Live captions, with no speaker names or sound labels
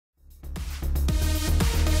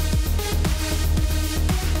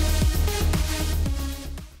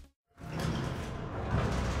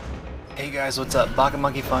Hey guys, what's up? Baka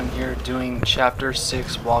Monkey Fun here, doing Chapter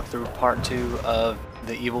 6 walkthrough Part 2 of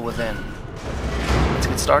The Evil Within. Let's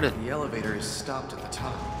get started. The elevator is stopped at the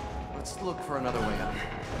top. Let's look for another way up.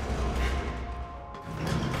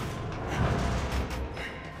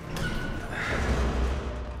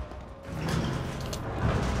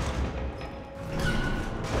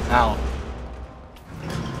 Ow.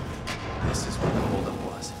 This is where the holdup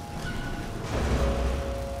was.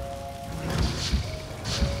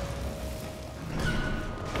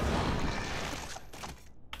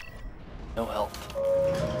 No health.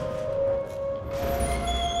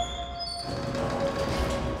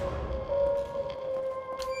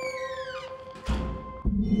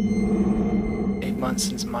 Months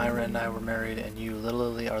since Myra and I were married, and you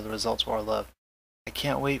literally are the results of our love. I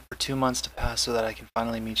can't wait for 2 months to pass so that I can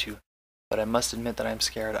finally meet you, but I must admit that I'm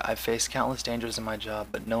scared. I've faced countless dangers in my job,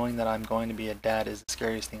 but knowing that I'm going to be a dad is the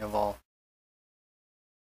scariest thing of all.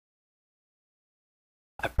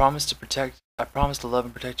 I promise to love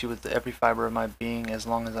and protect you with every fiber of my being as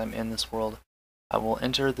long as I'm in this world. I will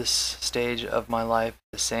enter this stage of my life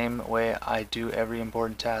the same way I do every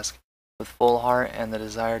important task, with full heart and the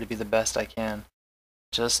desire to be the best I can.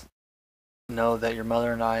 Just know that your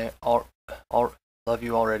mother and I all love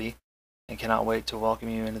you already and cannot wait to welcome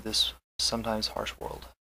you into this sometimes harsh world.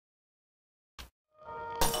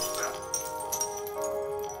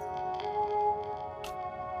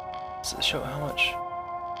 Does it show how much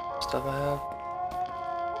stuff I have?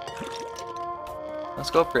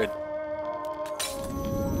 Let's go upgrade.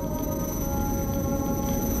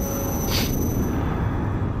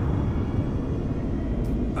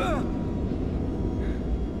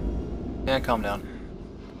 Yeah, calm down.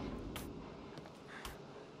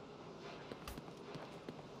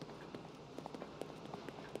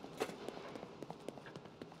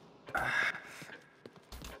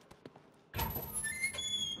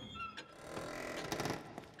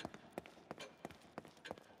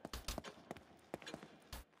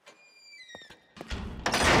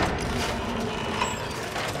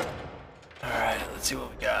 Alright, let's see what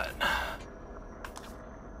we got.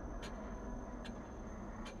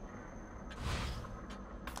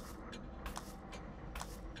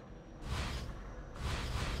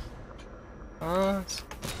 It's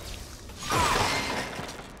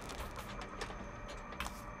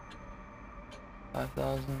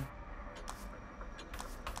 5,000.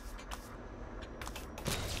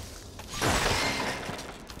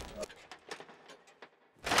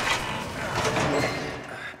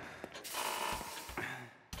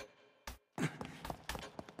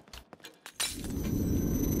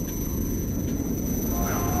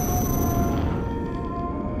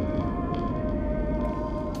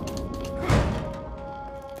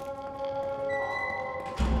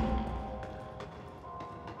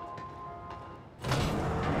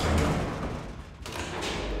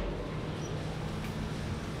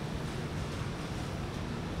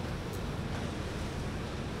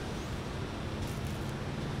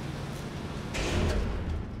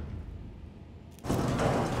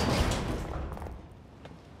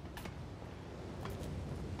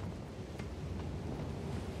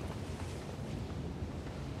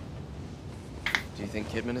 Do you think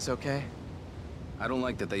Kidman is okay? I don't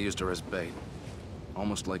like that they used her as bait.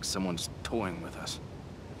 Almost like someone's toying with us.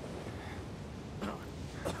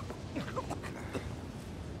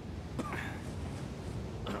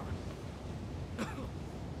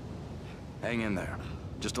 Hang in there.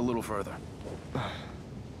 Just a little further. Oh,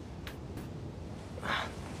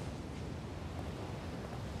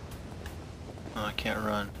 I can't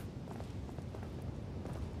run.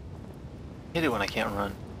 Hate it when I can't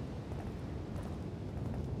run.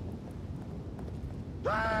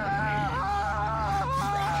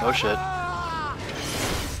 Oh shit.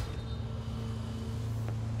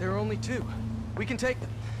 There are only two. We can take them.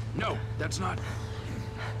 No, that's not...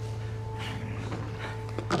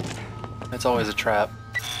 It's always a trap.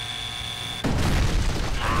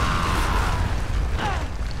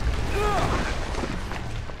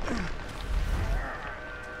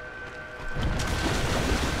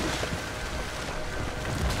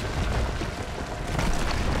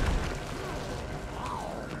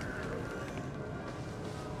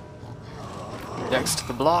 Next to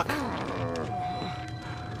the block.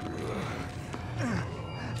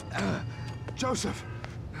 Joseph!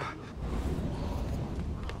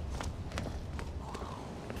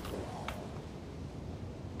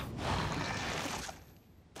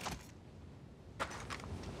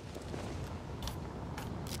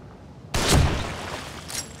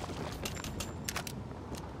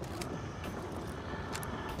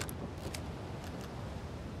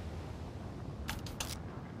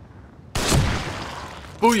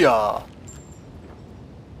 Booyah!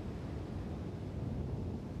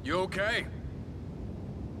 okay?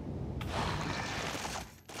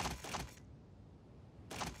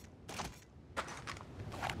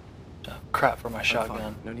 Oh, crap for my I'm shotgun.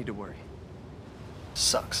 fine. No need to worry.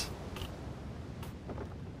 Sucks.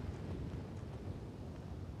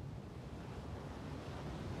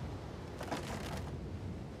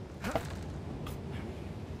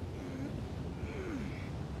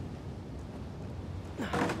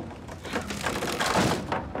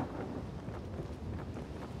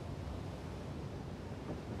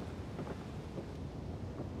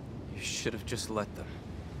 You should have just let them.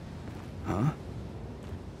 Huh?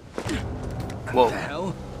 Whoa. What the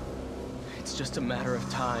hell? It's just a matter of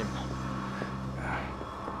time.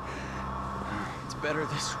 It's better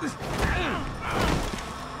this way.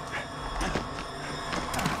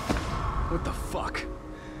 What the fuck?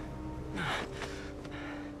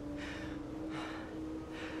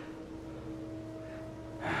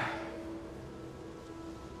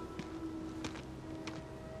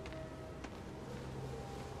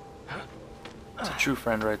 It's a true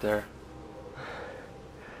friend right there.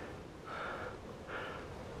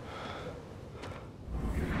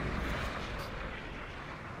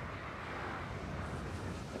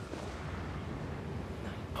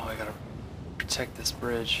 Oh, I gotta protect this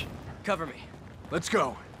bridge. Cover me. Let's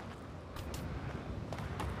go.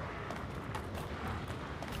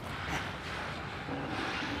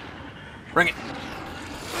 Bring it.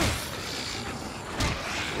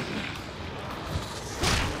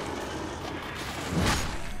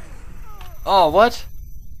 Oh, what?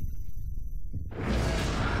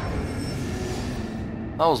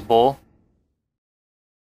 That was bull.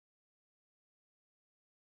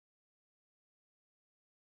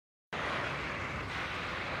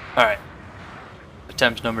 Alright.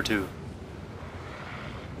 Attempt number 2.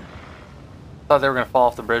 Thought they were gonna fall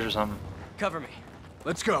off the bridge or something. Cover me.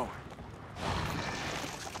 Let's go.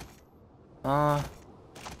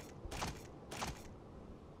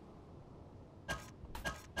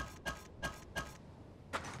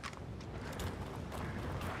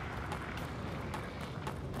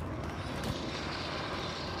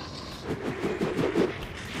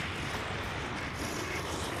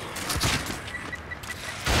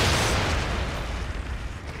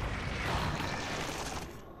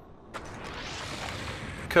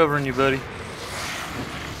 Covering you, buddy.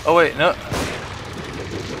 Oh wait, no.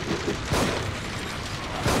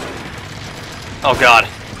 Oh god.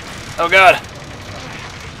 Oh god.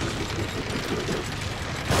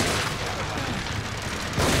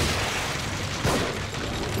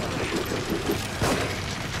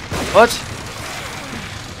 What?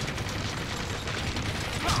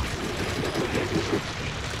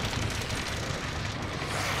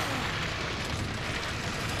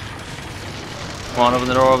 Come on, open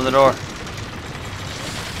the door, open the door.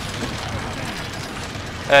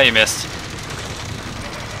 Hey, you missed.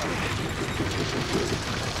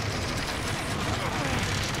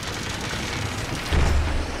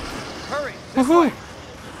 Hurry. This way.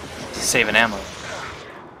 Saving ammo.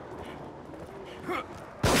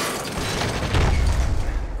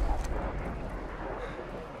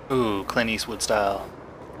 Ooh, Clint Eastwood style.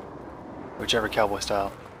 Whichever cowboy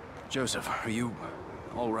style. Joseph, are you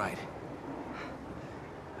all right?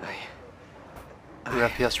 Your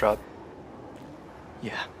FPS drop.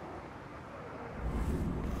 Yeah.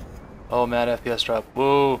 Oh, mad FPS drop.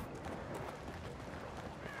 Whoa.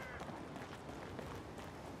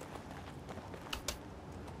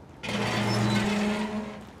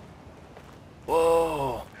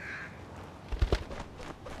 Whoa.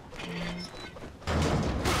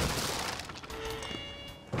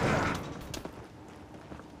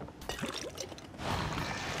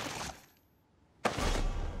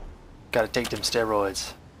 Gotta take them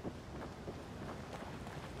steroids.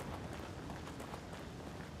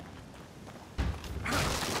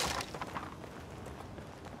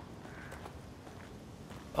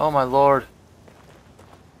 Oh my lord.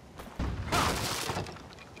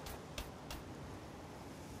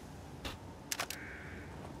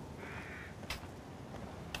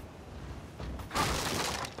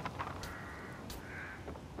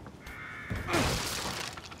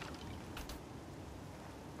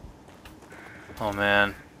 Oh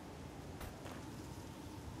man.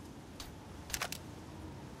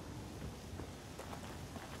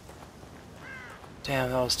 Damn,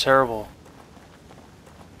 that was terrible.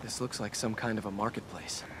 This looks like some kind of a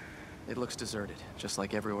marketplace. It looks deserted, just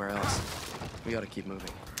like everywhere else. We ought to keep moving.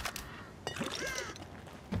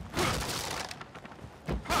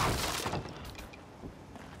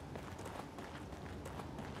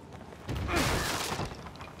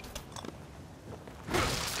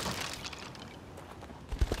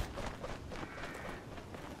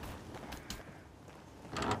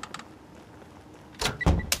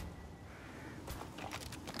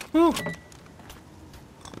 Woo!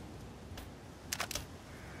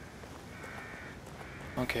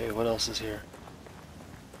 Okay, what else is here?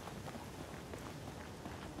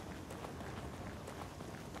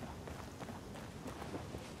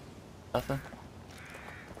 Nothing?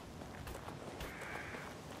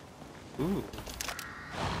 Ooh.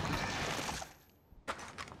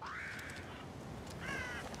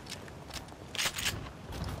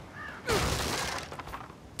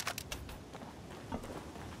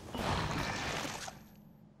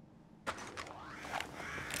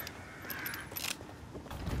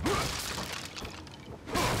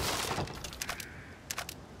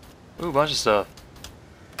 Ooh, bunch of stuff.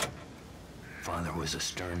 Father was a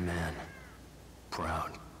stern man,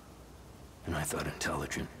 proud, and I thought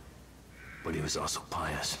intelligent. But he was also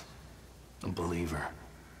pious, a believer.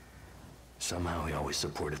 Somehow he always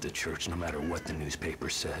supported the church no matter what the newspaper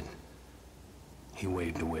said. He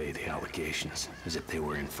waved away the allegations as if they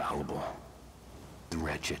were infallible. The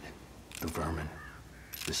wretched, the vermin,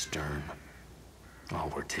 the stern, all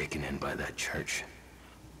were taken in by that church.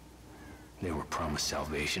 They were promised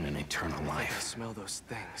salvation and eternal I life. smell those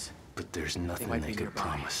things. But there's nothing might they be could nearby.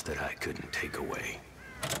 promise that I couldn't take away.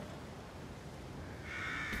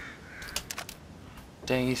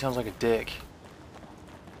 Dang, he sounds like a dick.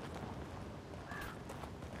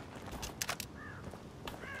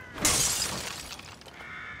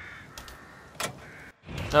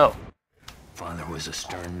 No. Father was a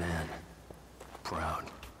stern man, proud,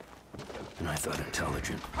 and I thought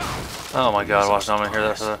intelligent. Oh my god, watch, I'm gonna hear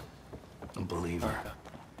that for A believer. the...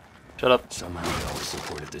 Shut up. Somehow he always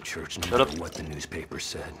supported the church no Shut matter up. what the newspaper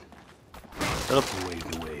said. Shut up. He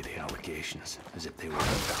waved away the allegations as if they were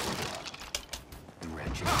infallible. The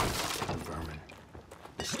wretched, the vermin,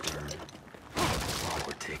 the stern, all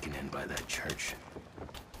were taken in by that church.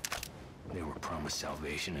 They were promised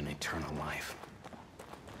salvation and eternal life.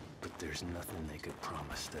 But there's nothing they could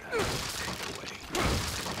promise that I would take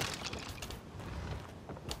away.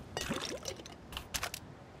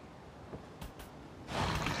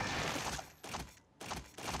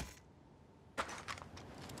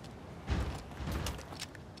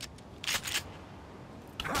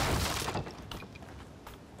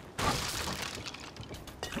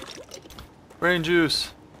 Brain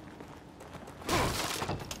juice.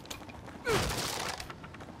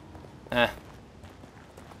 Eh.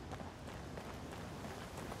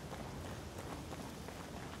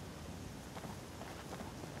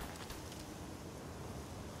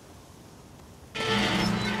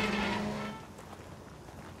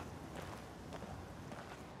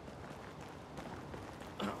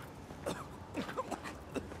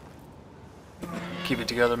 Keep it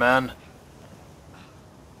together, man.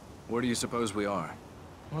 Where do you suppose we are?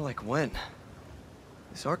 More like when?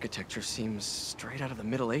 This architecture seems straight out of the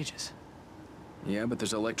Middle Ages. Yeah, but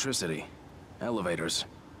there's electricity. Elevators.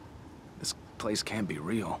 This place can't be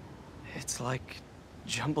real. It's like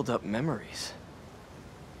jumbled up memories.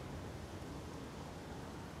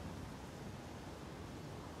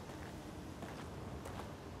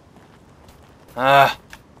 Ah.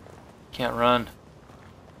 Can't run.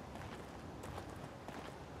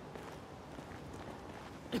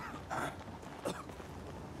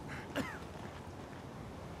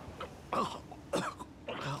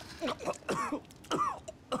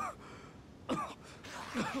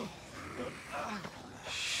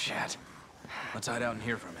 Shit. Let's hide out in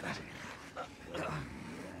here for a minute.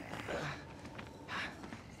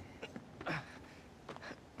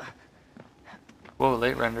 Whoa,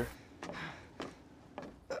 late render.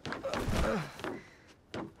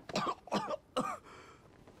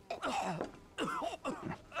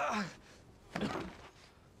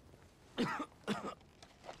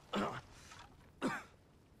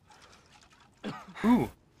 Ooh.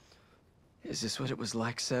 Is this what it was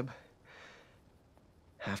like, Seb?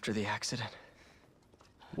 After the accident?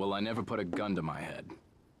 Well, I never put a gun to my head.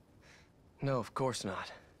 No, of course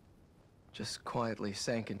not. Just quietly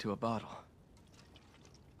sank into a bottle.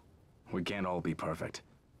 We can't all be perfect.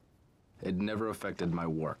 It never affected my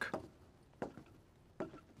work.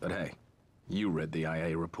 But hey, you read the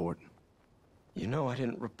IA report. You know I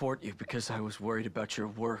didn't report you because I was worried about your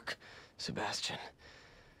work, Sebastian.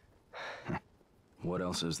 What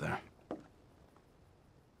else is there?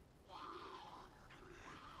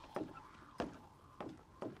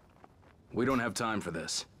 We don't have time for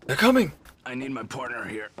this. They're coming! I need my partner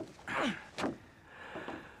here.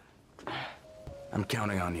 I'm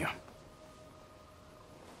counting on you.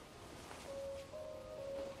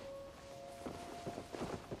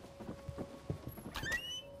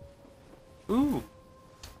 Ooh.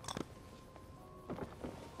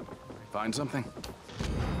 Find something?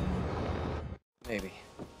 Maybe.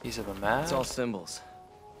 Piece of a map? It's all symbols.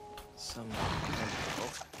 Some kind of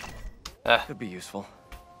code. Ah, Could be useful.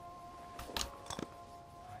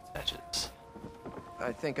 matches.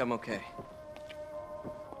 I think I'm okay.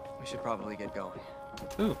 We should probably get going.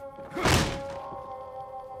 Ooh.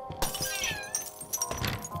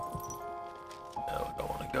 No, don't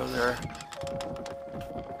want to go there.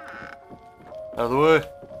 Out of the way.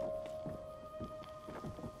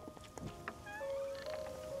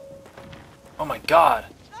 Oh my god.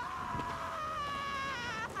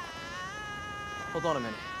 Hold on a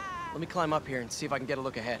minute. Let me climb up here and see if I can get a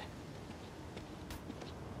look ahead.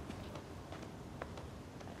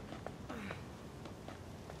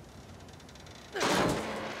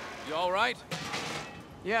 You all right?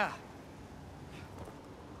 Yeah.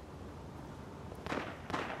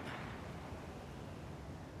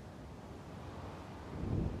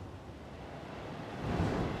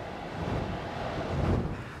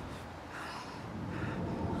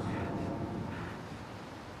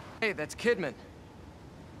 Hey, that's Kidman.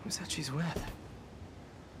 Who's that she's with?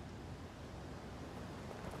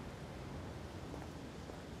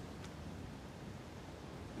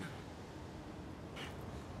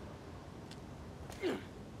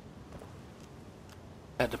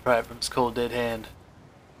 Had to pry it from his cold dead hand.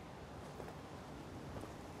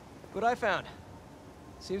 What I found.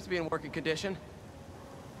 Seems to be in working condition.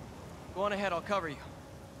 Go on ahead, I'll cover you.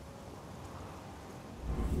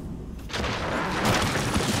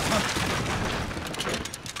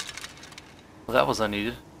 Well, that was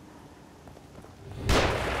unneeded.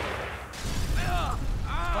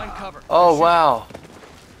 Find cover. Oh, wow.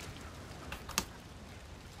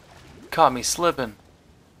 Caught me slipping.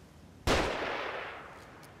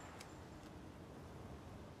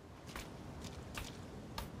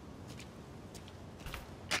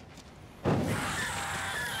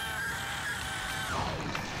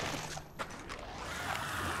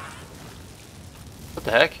 What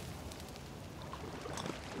the heck?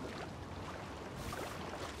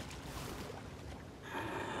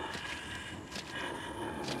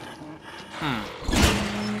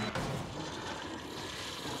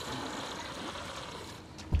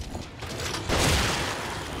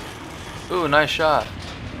 Ooh, nice shot.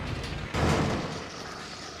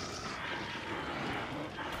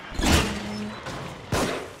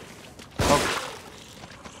 Oh.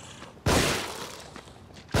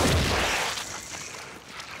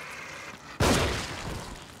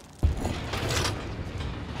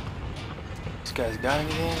 This guy's got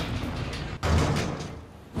anything?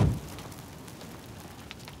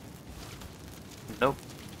 Nope.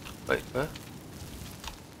 Wait, what?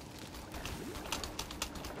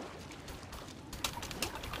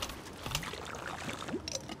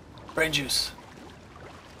 Brain juice.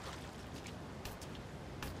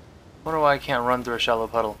 Wonder why I can't run through a shallow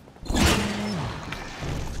puddle.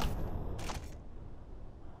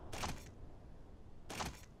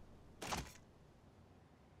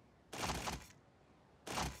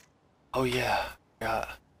 Oh yeah, yeah.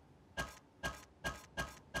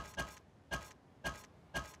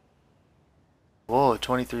 Whoa,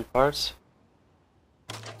 23 parts?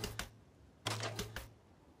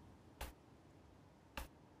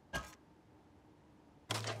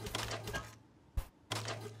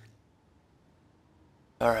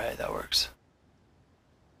 Alright, that works.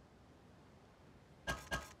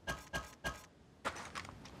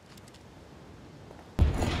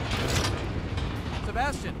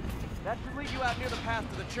 Sebastian, that should lead you out near the path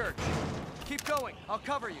to the church. Keep going, I'll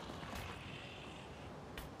cover you.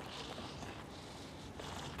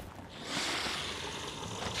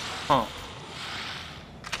 Huh.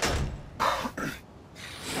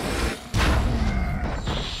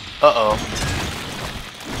 Uh-oh.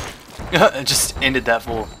 It just ended that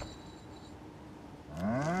fool.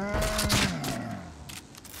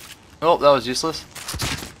 Oh, that was useless.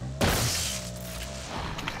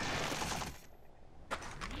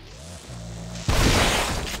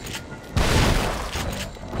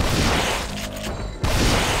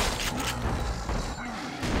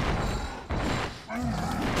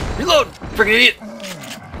 Reload! Freaking idiot!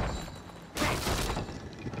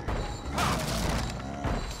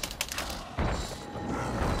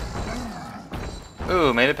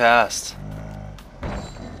 Ooh, made it past.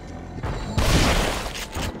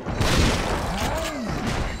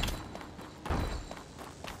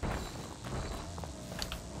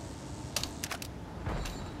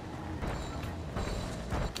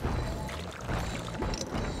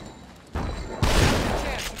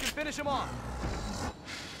 Chance, you can finish him off.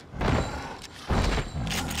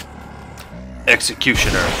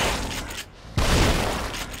 Executioner.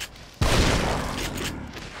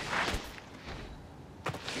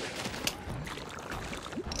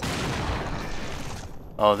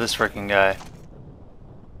 Oh, this freaking guy.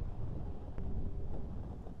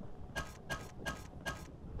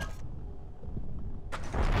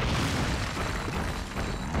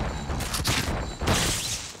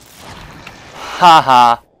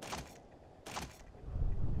 Haha.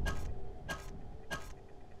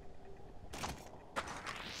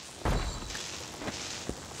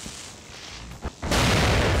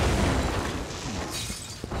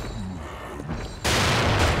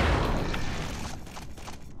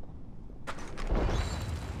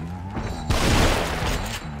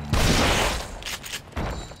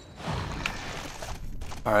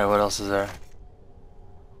 Alright, what else is there?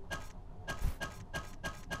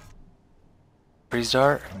 Freeze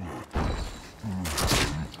dart?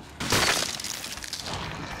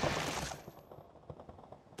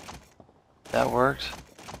 That worked.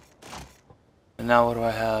 And now what do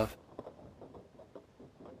I have?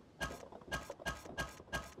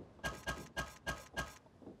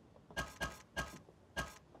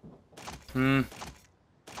 I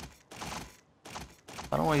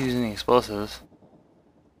don't want to use any explosives.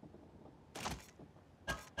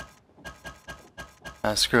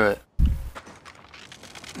 Ah, screw it.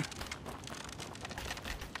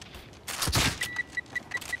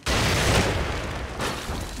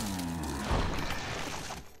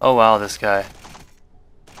 Oh wow, this guy.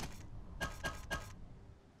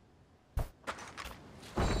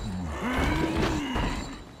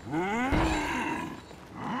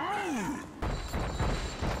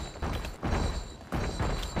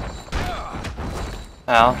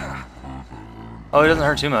 Ow. Oh, he doesn't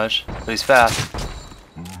hurt too much, but he's fast.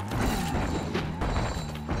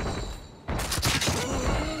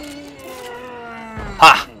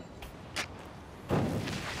 Ha!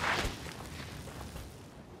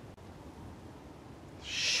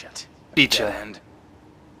 Shit. Beat ya. Dead end.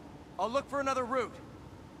 I'll look for another route.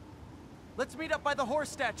 Let's meet up by the horse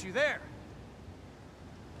statue there.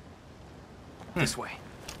 This way.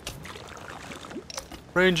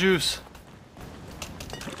 Brain juice.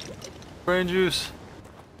 Brain juice.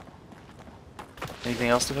 Anything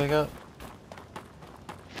else to pick up?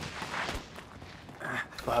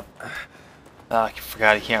 Let's go have... Ah, I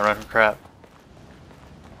forgot he can't run from crap.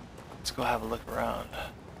 Let's go have a look around.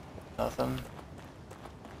 Nothing.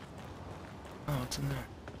 Oh, what's in there?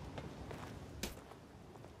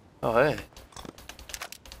 Oh, hey.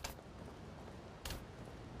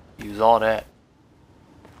 Use all that.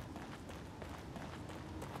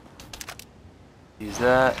 Use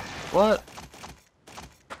that. What?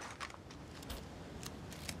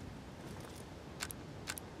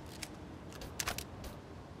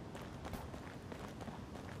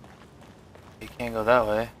 You can't go that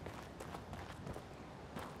way.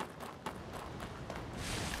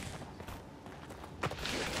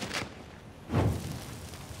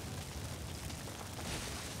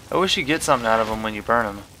 I wish you get something out of them when you burn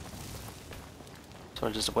them.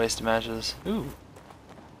 Sort of just a waste of matches. Ooh.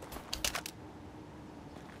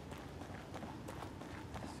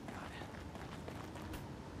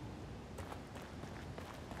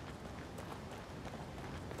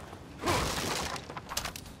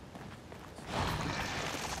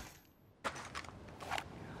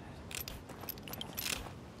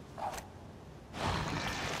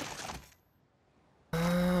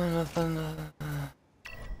 Nothing.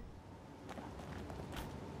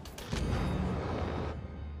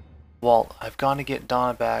 Walt, I've gone to get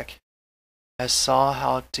Donna back. I saw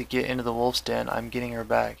how to get into the wolf's den. I'm getting her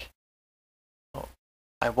back. Oh,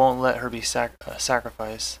 I won't let her be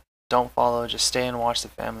sacrificed. Don't follow, just stay and watch the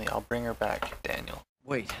family. I'll bring her back, Daniel.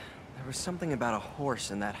 Wait, there was something about a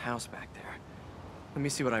horse in that house back there. Let me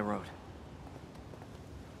see what I wrote.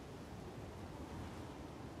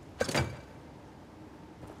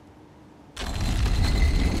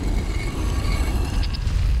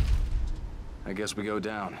 I guess we go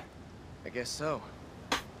down. I guess so.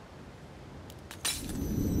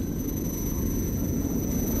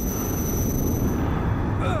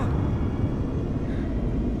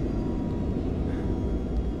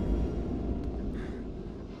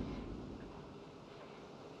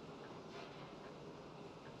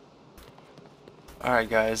 Alright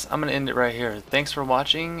guys, I'm going to end it right here. Thanks for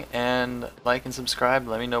watching, and like and subscribe.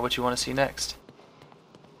 Let me know what you want to see next.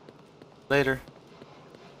 Later.